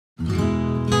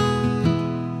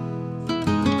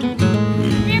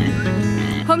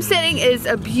Homesteading is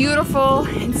a beautiful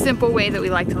and simple way that we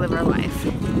like to live our life.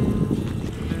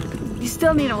 You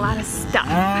still need a lot of stuff.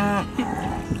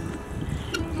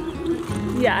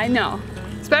 Yeah, I know.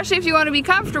 Especially if you want to be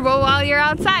comfortable while you're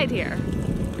outside here.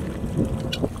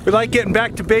 We like getting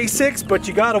back to basics, but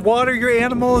you gotta water your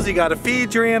animals, you gotta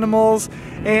feed your animals,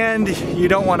 and you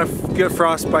don't want to get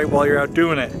frostbite while you're out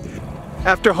doing it.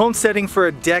 After homesteading for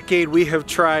a decade, we have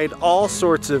tried all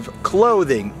sorts of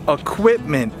clothing,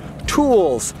 equipment,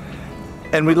 tools,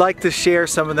 and we'd like to share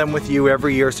some of them with you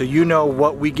every year so you know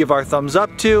what we give our thumbs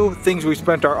up to, things we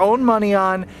spent our own money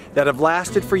on that have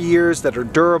lasted for years, that are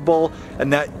durable,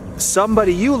 and that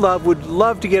somebody you love would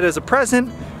love to get as a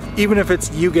present, even if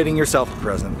it's you getting yourself a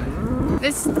present.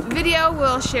 This video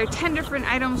will share 10 different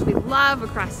items we love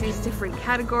across these different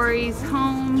categories.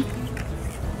 Home,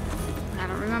 I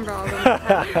don't remember all of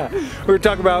them. We're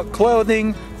talking about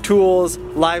clothing, tools,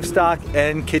 livestock,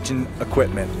 and kitchen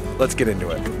equipment. Let's get into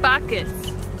it. Buckets.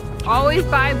 Always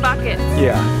buy buckets.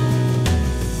 Yeah.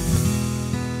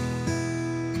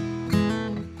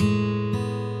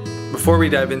 Before we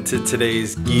dive into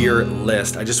today's gear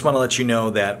list, I just want to let you know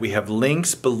that we have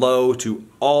links below to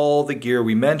all the gear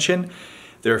we mention.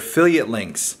 They're affiliate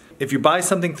links. If you buy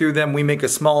something through them, we make a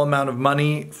small amount of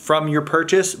money from your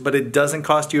purchase, but it doesn't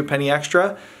cost you a penny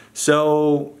extra.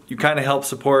 So you kind of help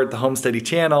support the Homesteady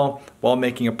channel while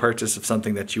making a purchase of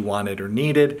something that you wanted or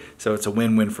needed. So it's a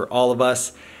win-win for all of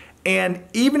us. And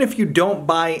even if you don't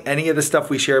buy any of the stuff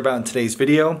we share about in today's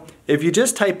video, if you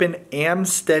just type in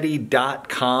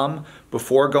amsteady.com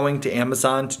before going to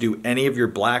Amazon to do any of your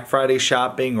Black Friday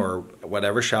shopping or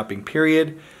whatever shopping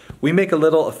period, we make a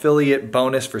little affiliate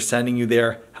bonus for sending you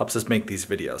there. Helps us make these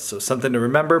videos. So something to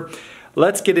remember.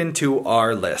 Let's get into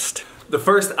our list. The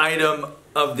first item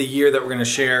of the year that we're going to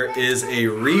share is a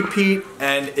repeat,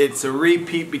 and it's a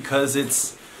repeat because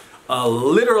it's a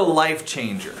literal life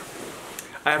changer.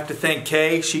 I have to thank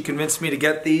Kay. She convinced me to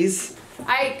get these.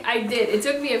 I did. It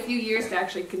took me a few years to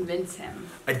actually convince him.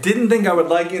 I didn't think I would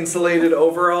like insulated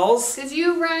overalls. Because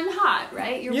you run hot,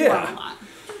 right? You're warm a lot.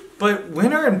 But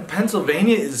winter in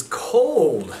Pennsylvania is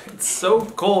cold. It's so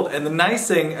cold. And the nice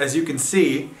thing, as you can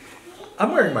see,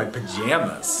 I'm wearing my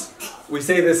pajamas. We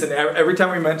say this and every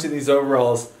time we mention these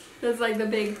overalls. That's like the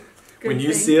big when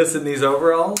you see us in these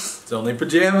overalls, it's only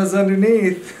pajamas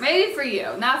underneath. Maybe for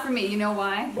you, not for me. You know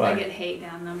why? Why? I get hate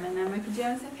down them, and then my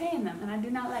pajamas have hay in them, and I do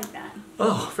not like that.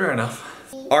 Oh, fair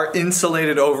enough. Our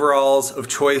insulated overalls of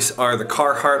choice are the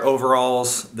Carhartt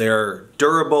overalls. They're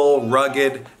durable,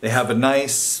 rugged. They have a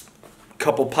nice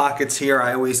couple pockets here.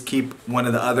 I always keep one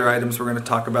of the other items we're going to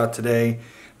talk about today,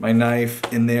 my knife,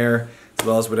 in there, as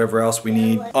well as whatever else we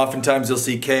need. Oftentimes you'll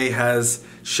see Kay has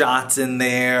shots in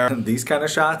there. These kind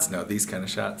of shots? No, these kind of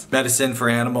shots. Medicine for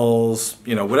animals,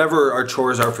 you know, whatever our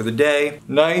chores are for the day.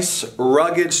 Nice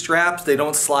rugged straps. They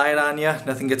don't slide on you.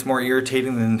 Nothing gets more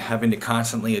irritating than having to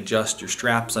constantly adjust your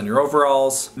straps on your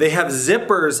overalls. They have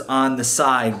zippers on the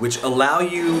side which allow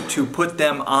you to put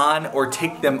them on or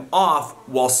take them off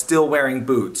while still wearing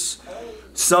boots.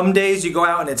 Some days you go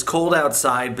out and it's cold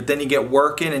outside, but then you get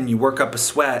working and you work up a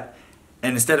sweat,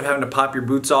 and instead of having to pop your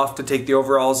boots off to take the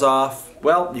overalls off,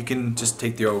 well, you can just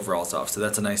take the overalls off, so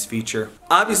that's a nice feature.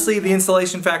 Obviously, the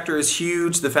insulation factor is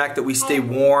huge. The fact that we stay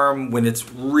warm when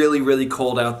it's really, really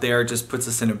cold out there just puts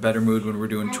us in a better mood when we're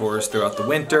doing chores throughout the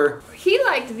winter. He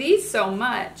liked these so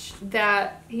much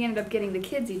that he ended up getting the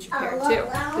kids each a pair too,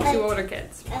 the two older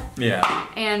kids. Yeah.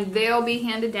 And they'll be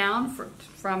handed down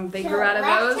from they grew out of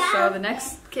those, so the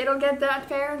next kid will get that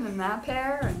pair and then that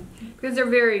pair, and because they're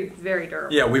very, very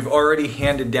durable. Yeah, we've already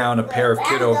handed down a pair of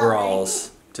kid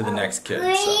overalls to the next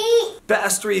kid. So.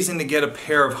 Best reason to get a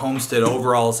pair of Homestead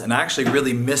overalls, and I actually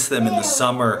really miss them in the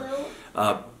summer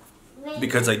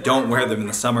because I don't wear them in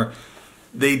the summer.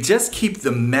 They just keep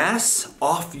the mess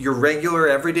off your regular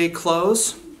everyday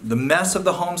clothes. The mess of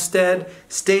the Homestead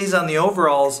stays on the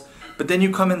overalls, but then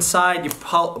you come inside, you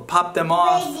pop them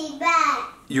off,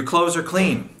 your clothes are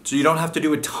clean. So you don't have to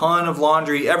do a ton of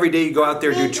laundry. Every day you go out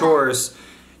there and do chores,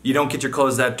 you don't get your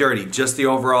clothes that dirty. Just the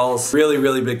overalls. Really,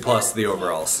 really big plus to the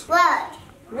overalls.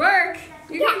 Work?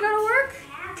 You gonna go to work?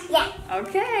 Yeah.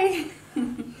 Okay.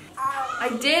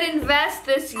 I did invest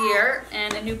this year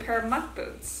in a new pair of Muck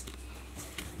boots.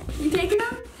 You taking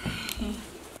them?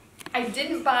 I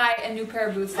didn't buy a new pair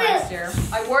of boots last year.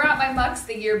 I wore out my Mucks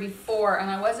the year before, and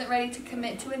I wasn't ready to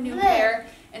commit to a new pair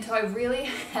until I really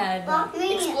had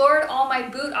explored all my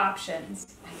boot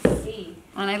options. I see.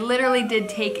 And I literally did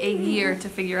take a year to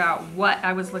figure out what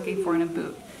I was looking for in a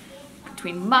boot.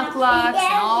 Between Muck Lux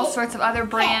and all sorts of other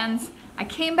brands, I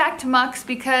came back to Mucks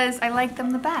because I like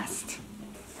them the best.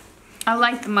 I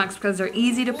like the Mucks because they're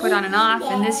easy to put on and off,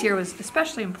 and this year was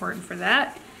especially important for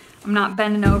that. I'm not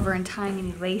bending over and tying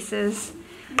any laces.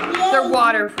 They're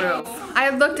waterproof. I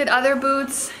have looked at other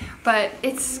boots, but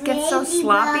it gets so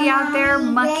sloppy out there,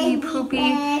 mucky, poopy,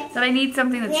 that I need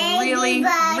something that's really,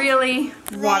 really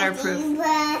waterproof.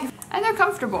 And they're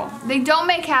comfortable. They don't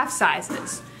make half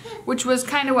sizes, which was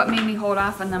kind of what made me hold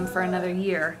off on them for another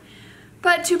year.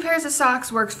 But 2 pairs of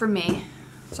socks works for me.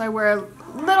 So I wear a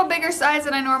little bigger size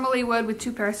than I normally would with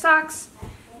 2 pairs of socks.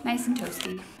 Nice and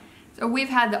toasty. So we've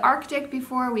had the Arctic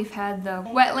before, we've had the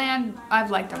Wetland. I've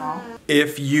liked them all.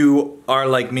 If you are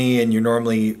like me and you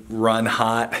normally run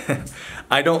hot,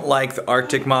 I don't like the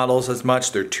Arctic models as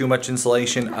much. They're too much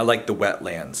insulation. I like the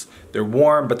Wetlands. They're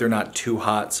warm, but they're not too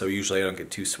hot, so usually I don't get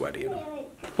too sweaty in them.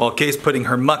 While Kay's putting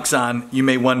her Mucks on, you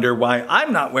may wonder why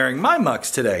I'm not wearing my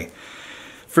Mucks today.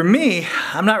 For me,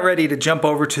 I'm not ready to jump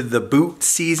over to the boot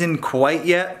season quite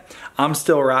yet. I'm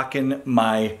still rocking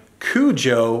my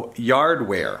Kujo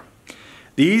Yardware.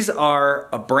 These are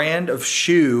a brand of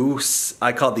shoes.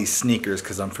 I call these sneakers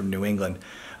because I'm from New England.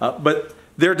 But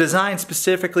they're designed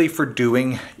specifically for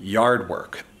doing yard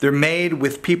work. They're made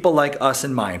with people like us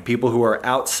in mind, people who are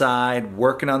outside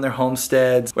working on their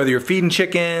homesteads, whether you're feeding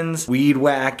chickens, weed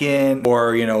whacking,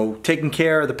 or taking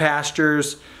care of the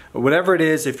pastures. Whatever it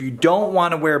is, if you don't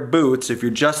want to wear boots, if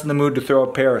you're just in the mood to throw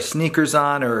a pair of sneakers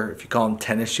on, or if you call them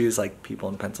tennis shoes like people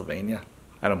in Pennsylvania.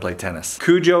 I don't play tennis.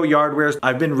 Kujo Yardwares,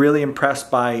 I've been really impressed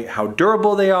by how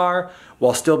durable they are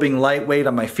while still being lightweight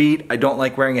on my feet. I don't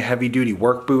like wearing a heavy duty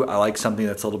work boot. I like something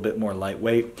that's a little bit more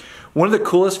lightweight. One of the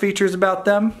coolest features about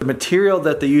them, the material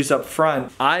that they use up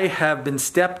front. I have been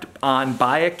stepped on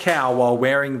by a cow while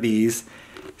wearing these.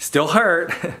 Still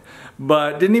hurt,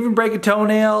 but didn't even break a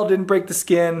toenail, didn't break the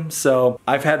skin. So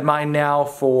I've had mine now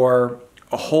for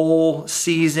a whole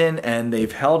season and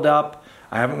they've held up.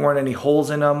 I haven't worn any holes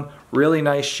in them. Really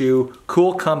nice shoe,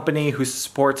 cool company who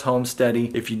supports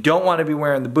Homesteady. If you don't want to be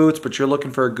wearing the boots, but you're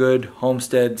looking for a good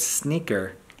homestead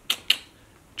sneaker,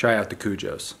 try out the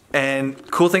Kujos.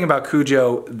 And cool thing about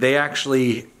Kujo, they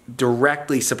actually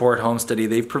directly support Homesteady.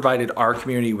 They've provided our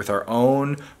community with our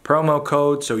own promo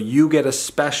code, so you get a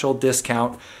special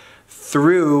discount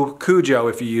through Kujo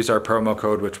if you use our promo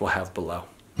code, which we'll have below.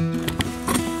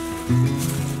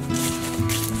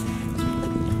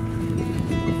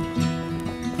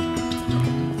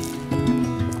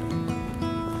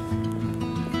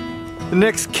 The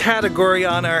next category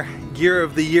on our Gear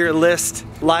of the Year list,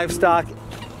 livestock.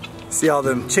 See all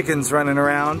them chickens running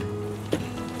around.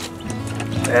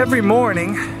 Every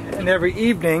morning and every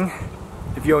evening,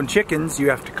 if you own chickens, you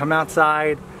have to come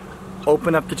outside,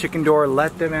 open up the chicken door,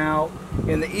 let them out.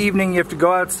 In the evening, you have to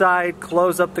go outside,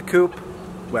 close up the coop.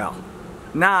 Well,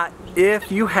 not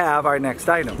if you have our next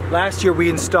item. Last year, we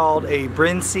installed a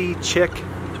Brinsea Chick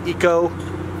Eco.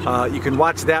 You can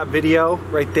watch that video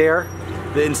right there.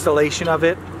 The installation of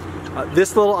it.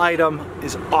 This little item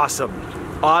is awesome.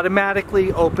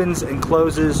 Automatically opens and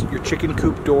closes your chicken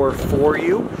coop door for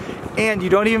you, and you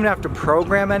don't even have to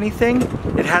program anything.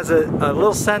 It has a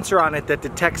little sensor on it that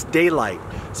detects daylight.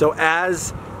 So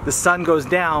as the sun goes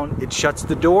down, it shuts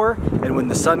the door, and when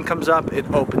the sun comes up, it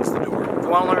opens the door. If you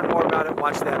want to learn more about it,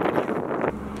 watch that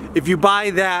video. If you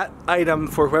buy that item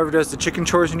for whoever does the chicken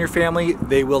chores in your family,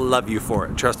 they will love you for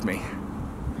it, trust me.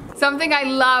 Something I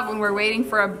love when we're waiting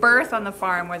for a birth on the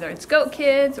farm, whether it's goat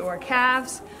kids or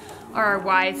calves, are our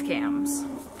Wyze Cams.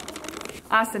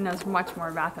 Austin knows much more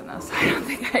about them though, so I don't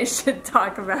think I should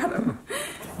talk about them.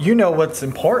 You know what's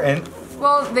important.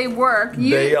 Well, they work.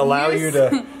 They allow you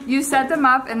to... You set them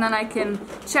up and then I can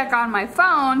check on my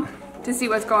phone to see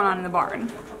what's going on in the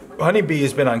barn. Honeybee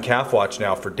has been on calf watch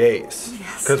now for days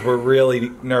because we're really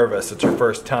nervous. It's her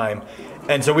first time.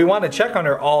 And so we want to check on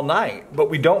her all night, but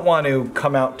we don't want to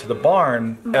come out to the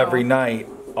barn every night,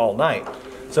 all night.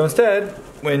 So instead,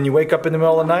 when you wake up in the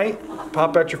middle of the night,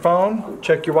 pop out your phone,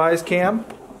 check your Wyze Cam.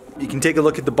 You can take a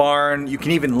look at the barn. You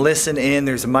can even listen in.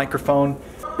 There's a microphone.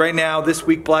 Right now, this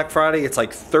week, Black Friday, it's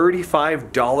like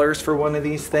 $35 for one of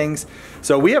these things.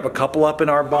 So we have a couple up in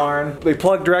our barn. They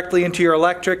plug directly into your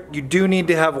electric. You do need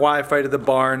to have Wi-Fi to the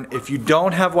barn. If you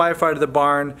don't have Wi-Fi to the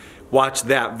barn, watch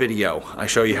that video. I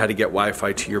show you how to get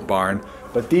Wi-Fi to your barn.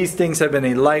 But these things have been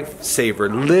a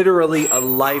lifesaver, literally a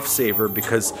lifesaver,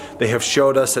 because they have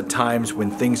showed us at times when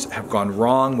things have gone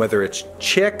wrong, whether it's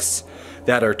chicks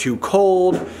that are too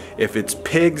cold, if it's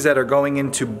pigs that are going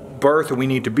into birth and we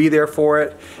need to be there for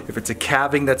it, if it's a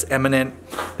calving that's imminent.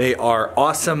 They are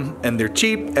awesome and they're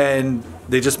cheap and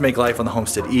they just make life on the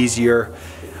homestead easier.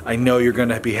 I know you're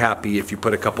gonna be happy if you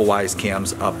put a couple Wyze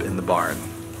Cams up in the barn.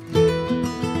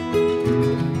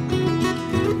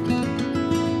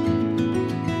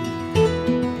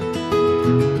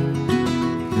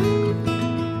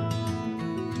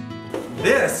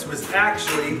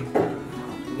 actually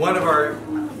one of our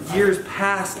years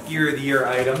past Gear of the Year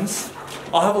items.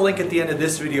 I'll have a link at the end of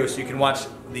this video so you can watch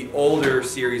the older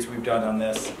series we've done on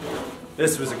this.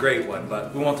 This was a great one,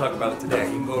 but we won't talk about it today.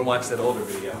 You can go and watch that older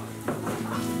video.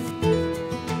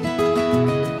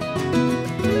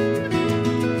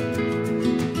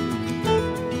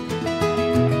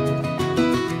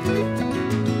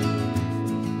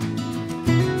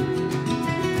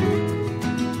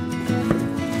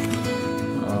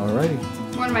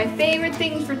 One of my favorite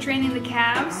things for training the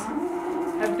calves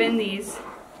have been these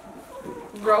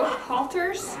rope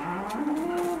halters.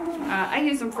 I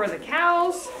use them for the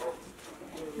cows.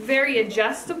 Very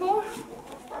adjustable,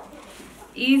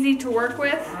 easy to work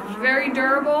with, very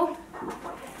durable.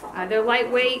 They're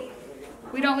lightweight.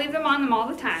 We don't leave them on them all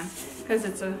the time because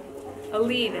it's a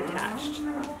lead attached.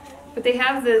 But they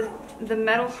have the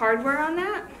metal hardware on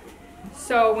that.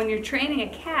 So when you're training a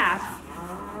calf,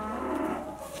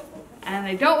 and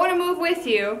they don't want to move with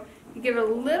you, you give it a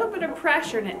little bit of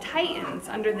pressure and it tightens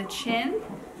under the chin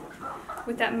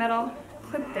with that metal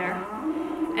clip there.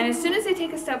 And as soon as they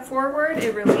take a step forward,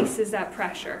 it releases that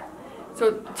pressure. So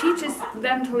it teaches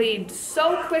them to lead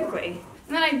so quickly.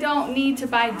 And then I don't need to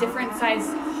buy different size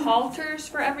halters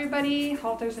for everybody,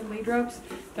 halters and lead ropes.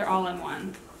 They're all in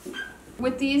one.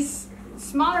 With these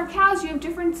smaller cows, you have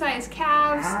different size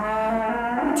calves.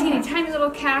 A teeny tiny little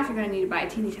calf, you're going to need to buy a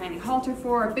teeny tiny halter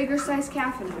for. A bigger size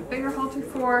calf, and a bigger halter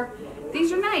for.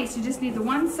 These are nice. You just need the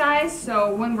one size,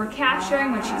 so when we're calf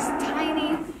sharing, when she's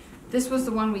tiny, this was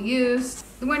the one we used.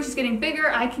 The one she's getting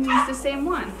bigger, I can use the same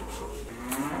one.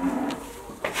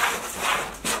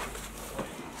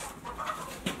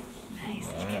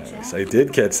 Nice, I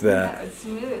did catch that. That was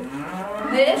smooth.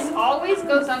 This always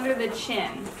goes under the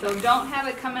chin, so don't have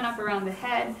it coming up around the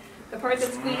head. The part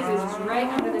that squeezes is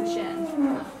right under the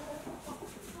chin.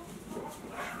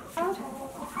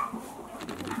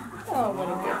 Oh, what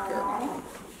a good girl.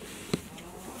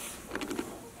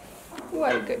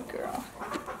 What a good girl.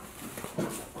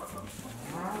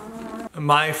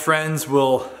 My friends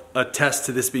will attest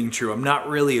to this being true. I'm not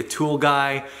really a tool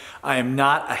guy. I am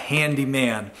not a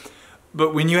handyman.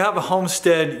 But when you have a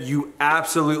homestead, you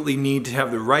absolutely need to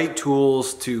have the right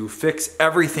tools to fix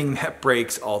everything that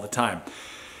breaks all the time.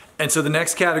 And so the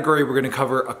next category, we're going to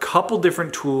cover a couple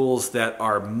different tools that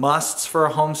are musts for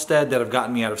a homestead that have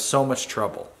gotten me out of so much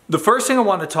trouble. The first thing I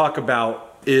want to talk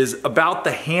about is about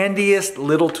the handiest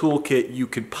little toolkit you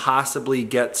could possibly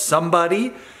get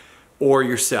somebody or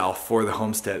yourself for the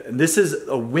homestead. And this is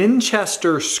a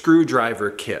Winchester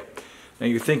Screwdriver Kit. Now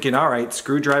you're thinking, all right,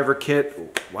 screwdriver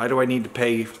kit, why do I need to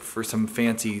pay for some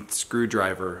fancy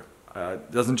screwdriver?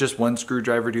 Doesn't just one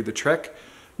screwdriver do the trick?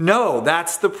 No,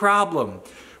 that's the problem.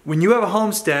 When you have a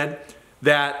homestead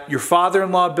that your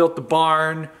father-in-law built the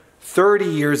barn 30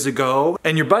 years ago,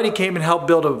 and your buddy came and helped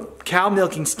build a cow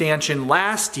milking stanchion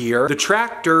last year, the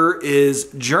tractor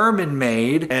is German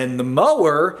made and the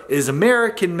mower is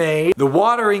American made, the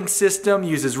watering system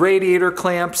uses radiator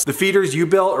clamps, the feeders you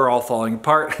built are all falling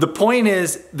apart. The point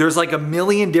is, there's like a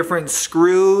million different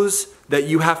screws that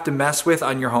you have to mess with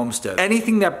on your homestead.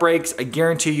 Anything that breaks, I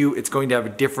guarantee you it's going to have a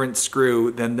different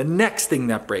screw than the next thing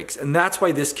that breaks, and that's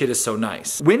why this kit is so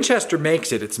nice. Winchester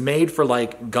makes it. It's made for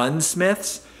like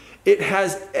gunsmiths. It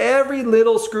has every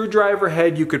little screwdriver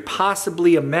head you could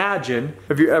possibly imagine.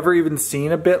 Have you ever even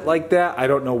seen a bit like that? I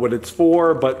don't know what it's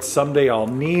for, but someday I'll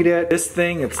need it. This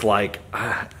thing, it's like,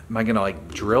 am I gonna like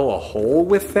drill a hole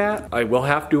with that? I will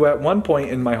have to at one point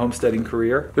in my homesteading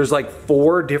career. There's like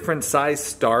 4 different size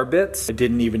star bits. I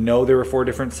didn't even know there were 4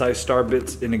 different size star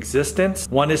bits in existence.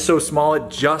 One is so small it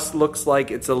just looks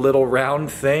like it's a little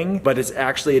round thing, but it's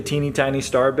actually a teeny tiny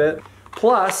star bit.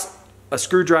 Plus a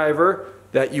screwdriver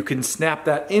that you can snap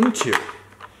that into.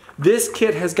 This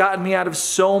kit has gotten me out of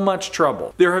so much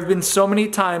trouble. There have been so many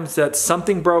times that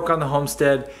something broke on the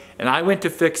homestead and I went to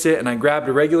fix it and I grabbed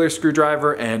a regular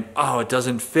screwdriver and oh, it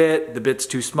doesn't fit, the bit's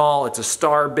too small, it's a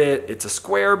star bit, it's a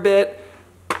square bit.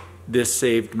 This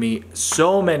saved me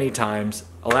so many times,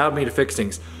 allowed me to fix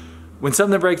things. When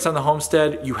something breaks on the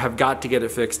homestead, you have got to get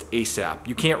it fixed ASAP.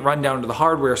 You can't run down to the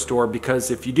hardware store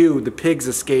because if you do, the pigs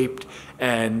escaped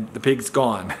and the pig's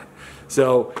gone.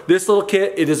 So this little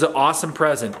kit, it is an awesome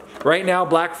present. Right now,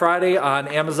 Black Friday on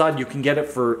Amazon, you can get it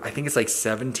for, I think it's like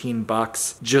 17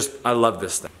 bucks. Just, I love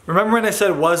this thing. Remember when I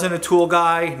said I wasn't a tool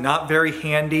guy, not very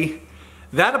handy?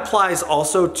 That applies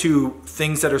also to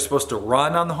things that are supposed to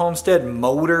run on the homestead,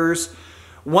 motors.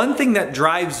 One thing that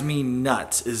drives me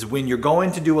nuts is when you're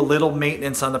going to do a little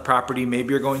maintenance on the property,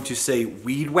 maybe you're going to say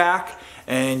weed whack,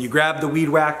 and you grab the weed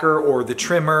whacker or the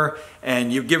trimmer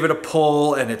and you give it a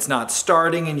pull and it's not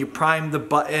starting, and you prime the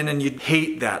button and you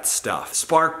hate that stuff.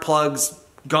 Spark plugs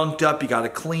gunked up, you gotta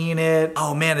clean it.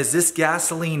 Oh man, is this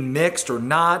gasoline mixed or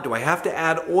not? Do I have to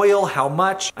add oil? How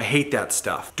much? I hate that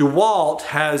stuff. Dewalt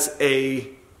has a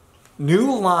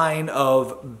new line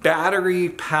of battery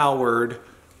powered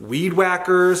weed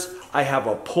whackers. I have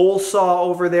a pole saw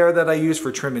over there that I use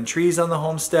for trimming trees on the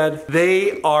homestead.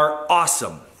 They are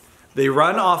awesome. They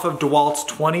run off of Dewalt's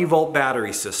 20-volt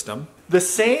battery system. The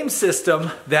same system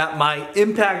that my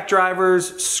impact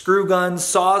drivers, screw guns,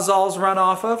 sawzalls run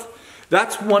off of.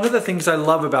 That's one of the things I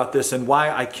love about this and why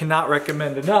I cannot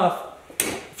recommend enough.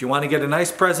 If you want to get a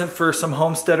nice present for some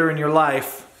homesteader in your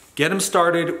life, get them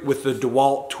started with the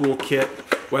Dewalt tool kit.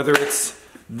 Whether it's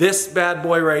this bad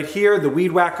boy right here, the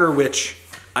weed whacker, which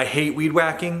I hate weed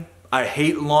whacking. I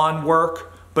hate lawn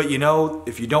work, but you know,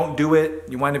 if you don't do it,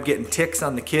 you wind up getting ticks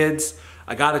on the kids.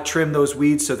 I gotta trim those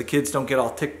weeds so the kids don't get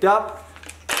all ticked up.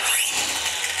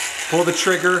 Pull the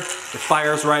trigger, it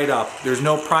fires right up. There's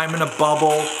no priming a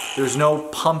bubble, there's no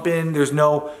pumping, there's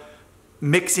no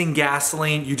mixing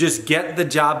gasoline. You just get the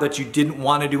job that you didn't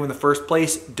want to do in the first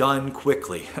place done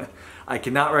quickly. I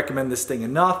cannot recommend this thing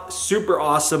enough. Super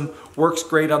awesome, works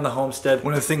great on the homestead.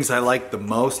 One of the things I like the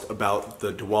most about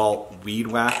the Dewalt weed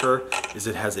whacker is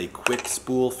it has a quick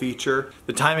spool feature.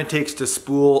 The time it takes to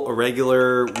spool a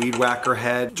regular weed whacker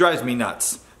head drives me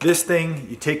nuts. This thing,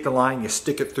 you take the line, you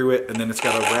stick it through it, and then it's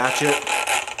got a ratchet.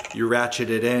 You ratchet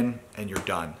it in and you're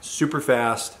done. Super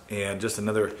fast and just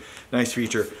another nice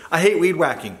feature. I hate weed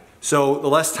whacking, so the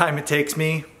less time it takes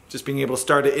me, just being able to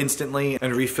start it instantly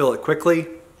and refill it quickly,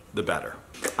 the better.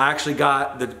 I actually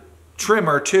got the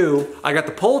trimmer too. I got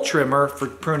the pole trimmer for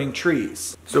pruning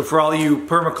trees. So for all you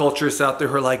permaculturists out there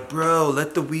who are like, bro,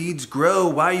 let the weeds grow,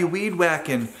 why are you weed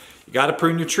whacking? You gotta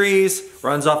prune your trees,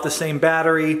 runs off the same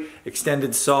battery,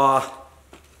 extended saw,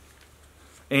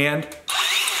 and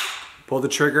pull the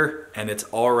trigger and it's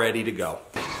all ready to go.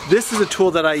 This is a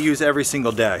tool that I use every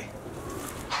single day.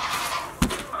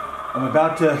 I'm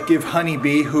about to give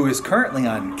Honeybee, who is currently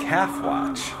on calf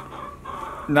watch,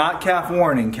 not calf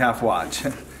warning, calf watch.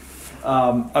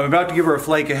 I'm about to give her a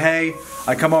flake of hay.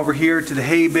 I come over here to the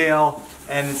hay bale,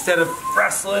 and instead of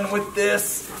wrestling with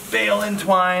this bale and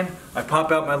twine, I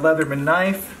pop out my Leatherman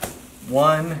knife.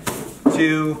 1,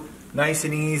 2, nice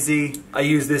and easy. I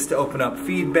use this to open up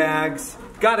feed bags.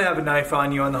 Gotta have a knife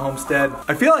on you on the homestead.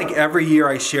 I feel like every year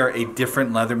I share a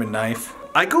different Leatherman knife.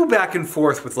 I go back and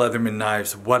forth with Leatherman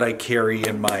knives, what I carry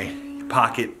in my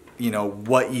pocket, you know,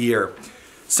 what year.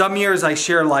 Some years I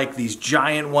share like these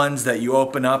giant ones that you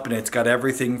open up and it's got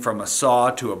everything from a saw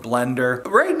to a blender.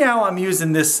 Right now I'm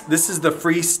using this is the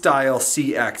Freestyle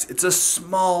CX. It's a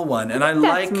small one and I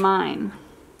like... That's mine.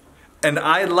 And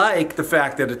I like the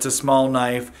fact that it's a small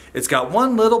knife. It's got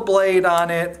one little blade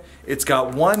on it. It's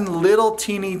got one little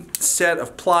teeny set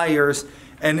of pliers.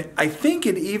 And I think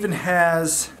it even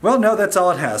has, well, no, that's all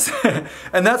it has.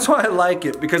 And that's why I like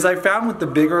it, because I found with the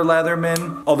bigger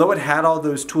Leatherman, although it had all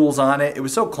those tools on it, it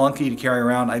was so clunky to carry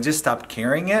around, I just stopped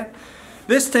carrying it.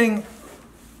 This thing,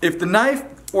 if the knife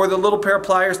or the little pair of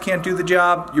pliers can't do the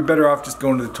job, you're better off just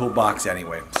going to the toolbox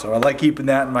anyway. So I like keeping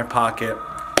that in my pocket.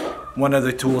 One of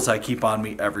the tools I keep on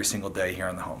me every single day here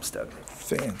on the homestead.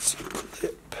 Fancy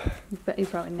lip. But you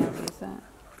probably never use that.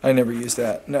 I never use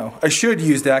that, no. I should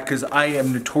use that because I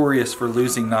am notorious for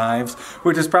losing knives,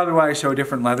 which is probably why I show a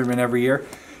different Leatherman every year.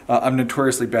 I'm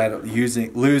notoriously bad at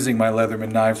losing my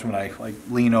Leatherman knives when I like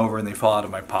lean over and they fall out of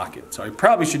my pocket. So I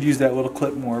probably should use that little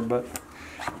clip more, but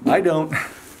I don't.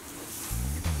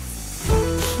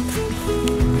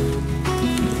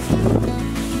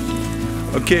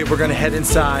 Okay, we're gonna head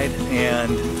inside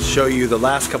and show you the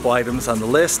last couple items on the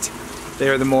list. They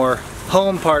are the more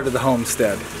home part of the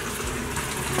homestead.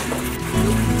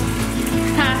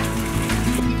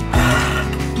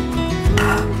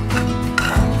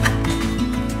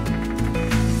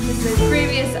 This is a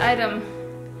previous item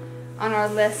on our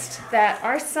list that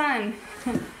our son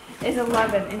is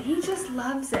 11 and he just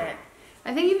loves it.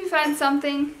 I think if you find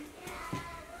something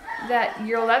that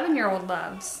your 11-year-old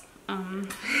loves,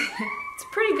 it's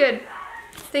a pretty good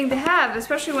thing to have,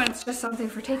 especially when it's just something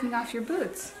for taking off your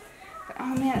boots. But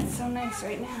oh man, it's so nice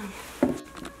right now.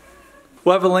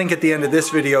 We'll have a link at the end of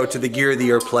this video to the Gear of the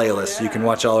Year playlist so you can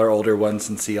watch all our older ones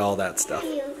and see all that stuff.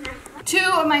 Two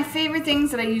of my favorite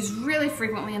things that I use really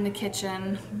frequently in the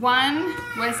kitchen. One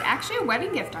was actually a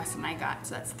wedding gift my son I got,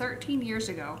 so that's 13 years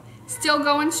ago. Still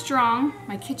going strong,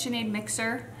 my KitchenAid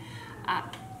mixer.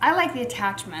 I like the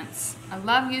attachments. I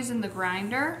love using the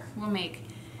grinder. We'll make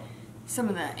some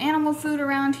of the animal food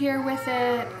around here with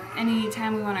it.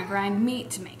 anytime we want to grind meat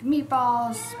to make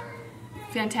meatballs.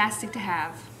 Fantastic to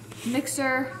have.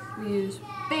 Mixer, we use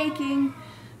baking,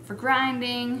 for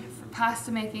grinding, for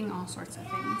pasta making, all sorts of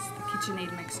things. The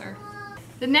KitchenAid mixer.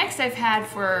 The next I've had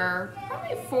for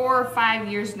probably 4 or 5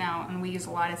 years now, and we use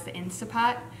a lot, is the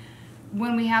Instapot.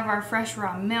 When we have our fresh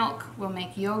raw milk, we'll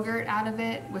make yogurt out of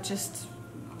it with just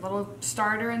a little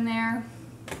starter in there.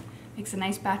 Makes a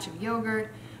nice batch of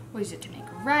yogurt. We'll use it to make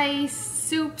rice,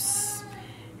 soups,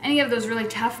 any of those really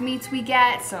tough meats we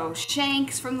get, so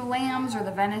shanks from the lambs or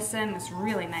the venison. It's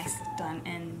really nice done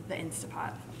in the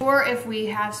Instapot. Or if we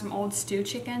have some old stew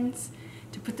chickens,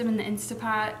 to put them in the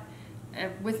Instapot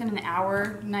within an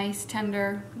hour, nice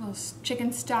tender little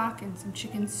chicken stock and some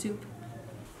chicken soup.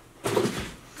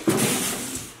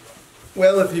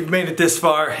 Well, if you've made it this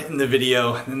far in the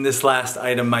video, then this last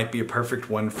item might be a perfect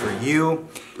one for you.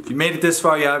 If you made it this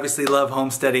far, you obviously love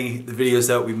Homesteading, the videos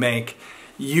that we make.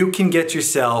 You can get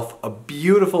yourself a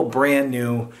beautiful brand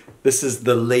new, this is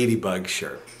the Ladybug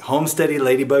shirt. Homesteady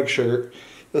Ladybug shirt.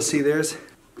 You'll see here's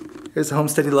the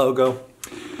Homesteady logo.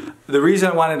 The reason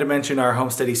I wanted to mention our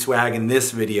Homesteady swag in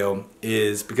this video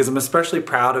is because I'm especially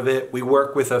proud of it. We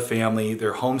work with a family,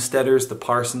 they're homesteaders, the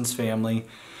Parsons family.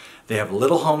 They have a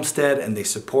little homestead and they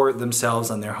support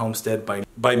themselves on their homestead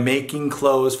by making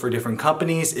clothes for different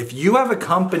companies. If you have a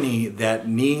company that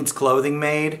needs clothing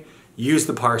made, use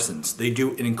the Parsons. They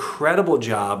do an incredible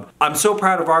job. I'm so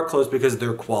proud of our clothes because of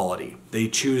their quality. They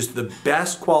choose the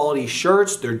best quality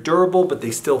shirts. They're durable, but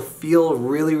they still feel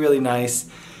really, really nice.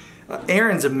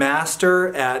 Aaron's a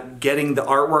master at getting the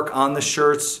artwork on the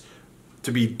shirts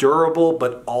to be durable,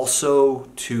 but also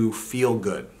to feel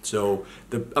good. So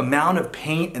the amount of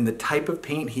paint and the type of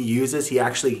paint he uses, he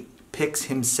actually picks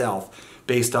himself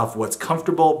based off what's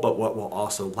comfortable, but what will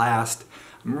also last.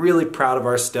 I'm really proud of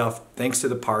our stuff, thanks to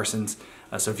the Parsons.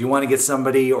 So if you want to get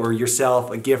somebody or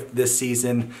yourself a gift this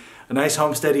season, a nice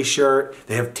Homesteady shirt.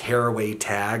 They have tearaway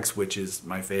tags, which is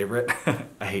my favorite.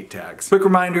 I hate tags. Quick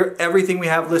reminder, everything we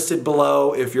have listed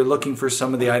below, if you're looking for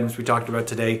some of the items we talked about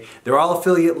today, they're all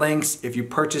affiliate links. If you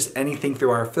purchase anything through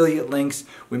our affiliate links,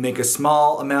 we make a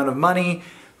small amount of money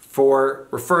for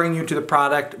referring you to the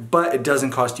product, but it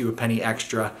doesn't cost you a penny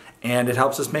extra, and it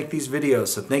helps us make these videos.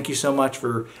 So thank you so much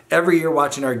for every year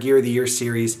watching our Gear of the Year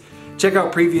series. Check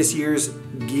out previous year's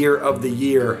Gear of the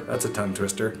Year, that's a tongue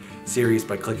twister, series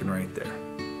by clicking right there.